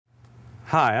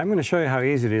Hi, I'm going to show you how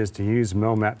easy it is to use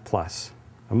MOMET Plus,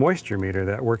 a moisture meter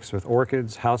that works with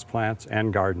orchids, houseplants,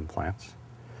 and garden plants.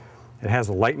 It has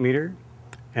a light meter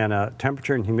and a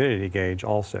temperature and humidity gauge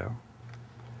also.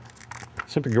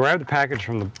 Simply grab the package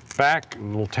from the back, a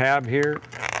little tab here,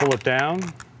 pull it down,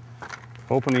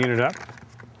 open the unit up.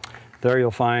 There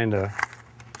you'll find a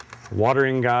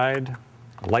watering guide,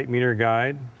 a light meter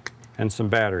guide, and some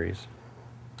batteries.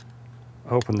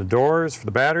 Open the doors for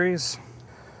the batteries.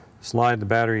 Slide the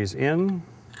batteries in,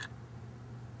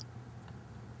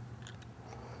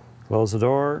 close the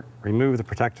door, remove the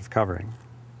protective covering.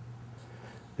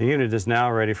 The unit is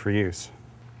now ready for use.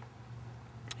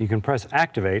 You can press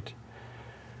activate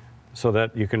so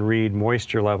that you can read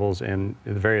moisture levels in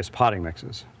the various potting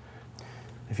mixes.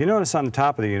 If you notice on the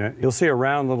top of the unit, you'll see a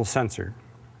round little sensor.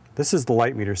 This is the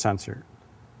light meter sensor.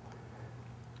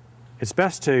 It's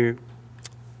best to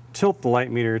tilt the light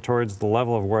meter towards the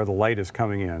level of where the light is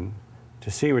coming in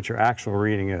to see what your actual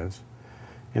reading is.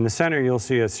 In the center you'll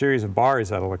see a series of bars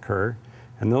that will occur,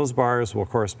 and those bars will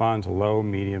correspond to low,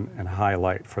 medium, and high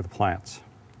light for the plants.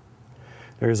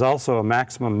 There is also a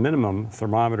maximum minimum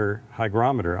thermometer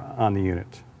hygrometer on the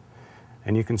unit,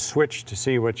 and you can switch to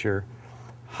see what your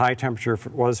high temperature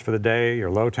was for the day, your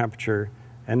low temperature,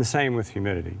 and the same with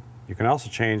humidity. You can also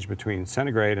change between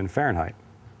centigrade and Fahrenheit.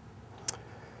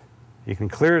 You can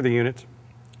clear the unit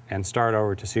and start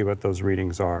over to see what those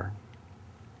readings are.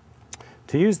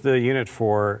 To use the unit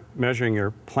for measuring your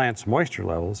plant's moisture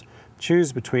levels,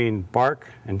 choose between bark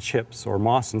and chips or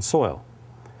moss and soil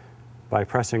by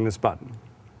pressing this button.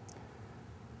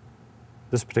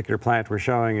 This particular plant we're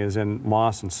showing is in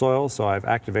moss and soil, so I've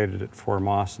activated it for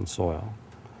moss and soil.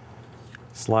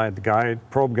 Slide the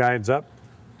probe guides up,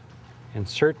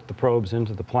 insert the probes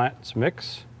into the plant's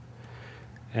mix,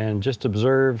 and just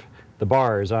observe the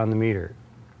bars on the meter.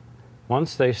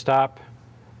 Once they stop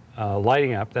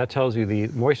lighting up, that tells you the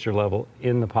moisture level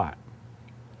in the pot.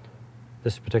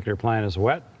 This particular plant is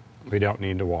wet. We don't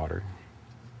need to water.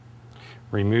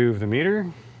 Remove the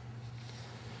meter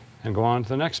and go on to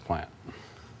the next plant.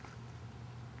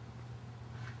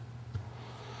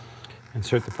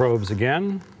 Insert the probes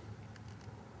again.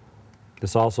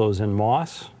 This also is in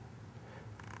moss.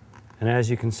 And as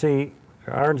you can see,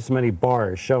 there aren't as many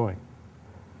bars showing.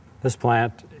 This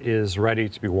plant is ready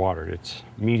to be watered. It's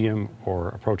medium or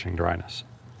approaching dryness.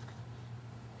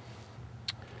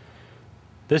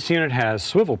 This unit has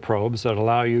swivel probes that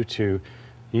allow you to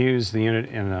use the unit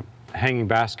in hanging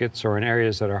baskets or in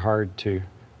areas that are hard to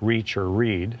reach or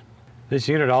read. This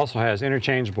unit also has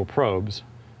interchangeable probes,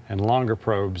 and longer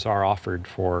probes are offered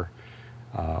for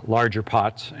larger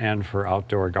pots and for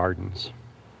outdoor gardens.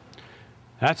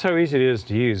 That's how easy it is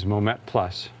to use MOMET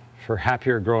Plus for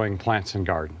happier growing plants and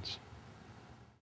gardens.